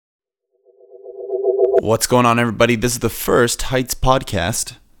What's going on, everybody? This is the first Heights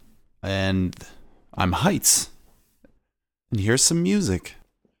podcast, and I'm Heights. And here's some music.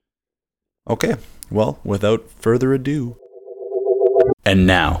 Okay, well, without further ado. And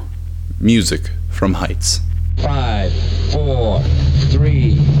now, music from Heights. 5, 4,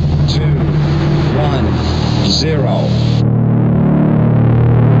 3, 2, 1, 0.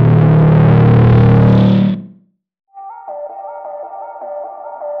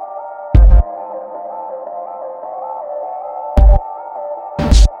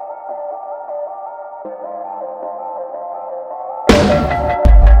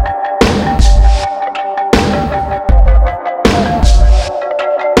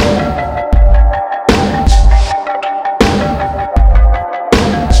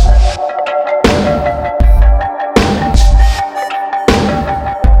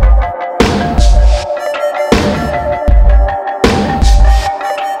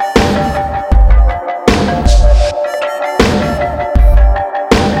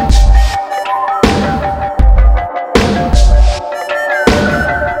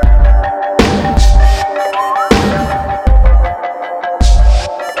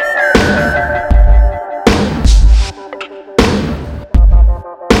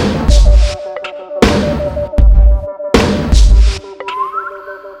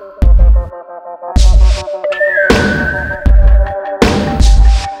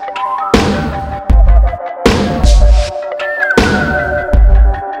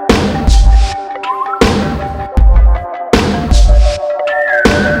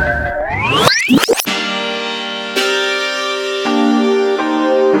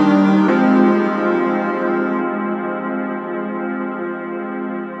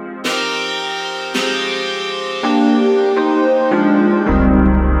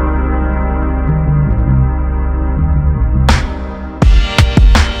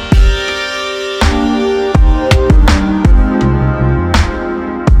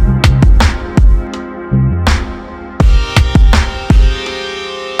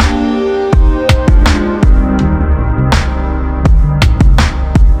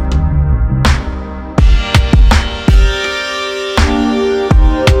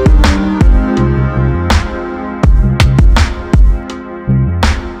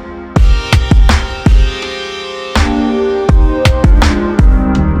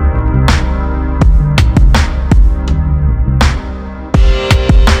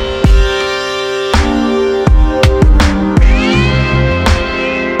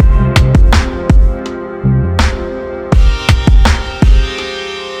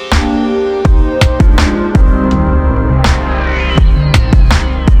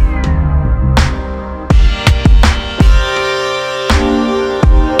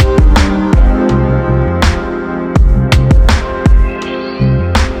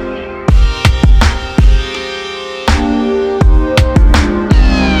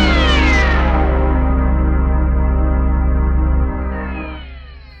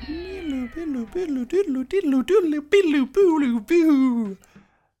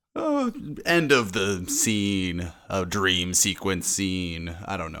 Oh, end of the scene, a dream sequence scene.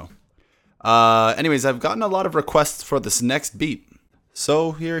 I don't know. Anyways, I've gotten a lot of requests for this next beat.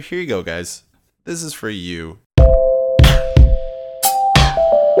 So here you go, guys. This is for you.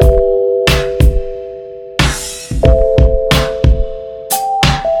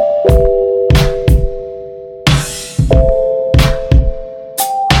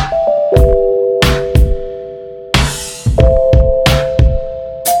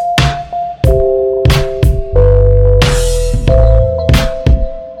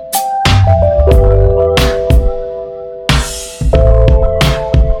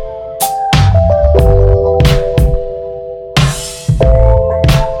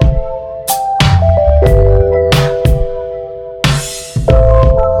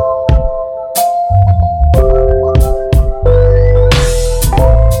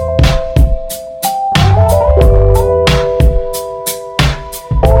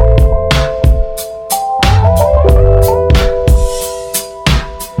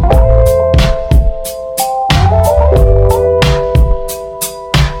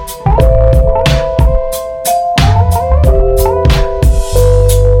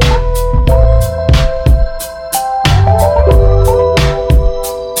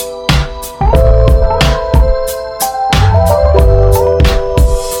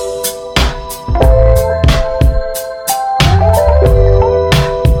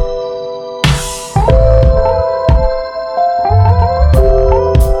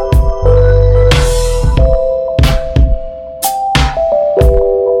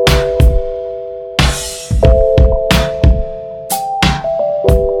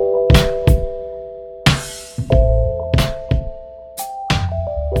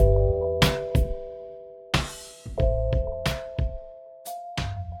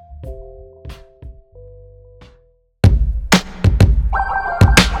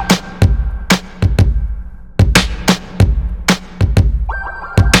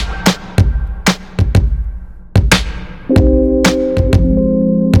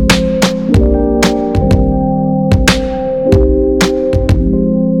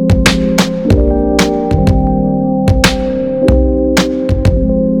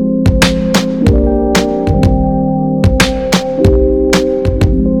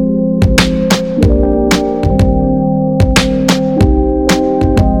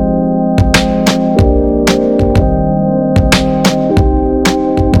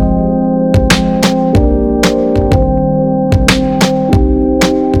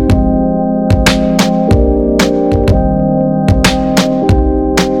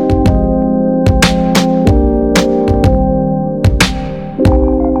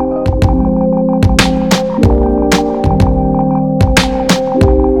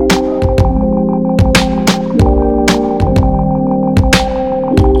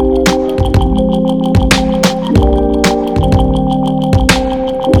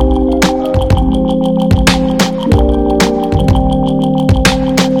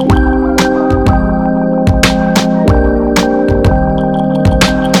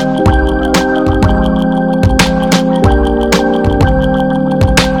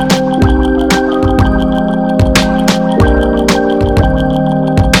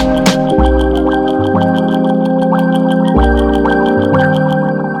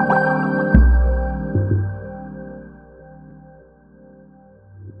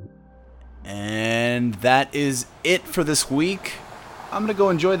 that is it for this week. I'm going to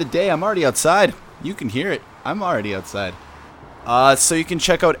go enjoy the day. I'm already outside. You can hear it. I'm already outside. So you can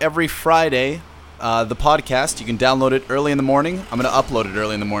check out every Friday the podcast. You can download it early in the morning. I'm going to upload it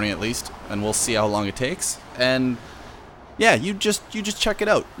early in the morning at least, and we'll see how long it takes. And yeah, you just check it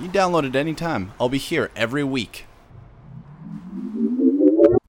out. You download it anytime. I'll be here every week.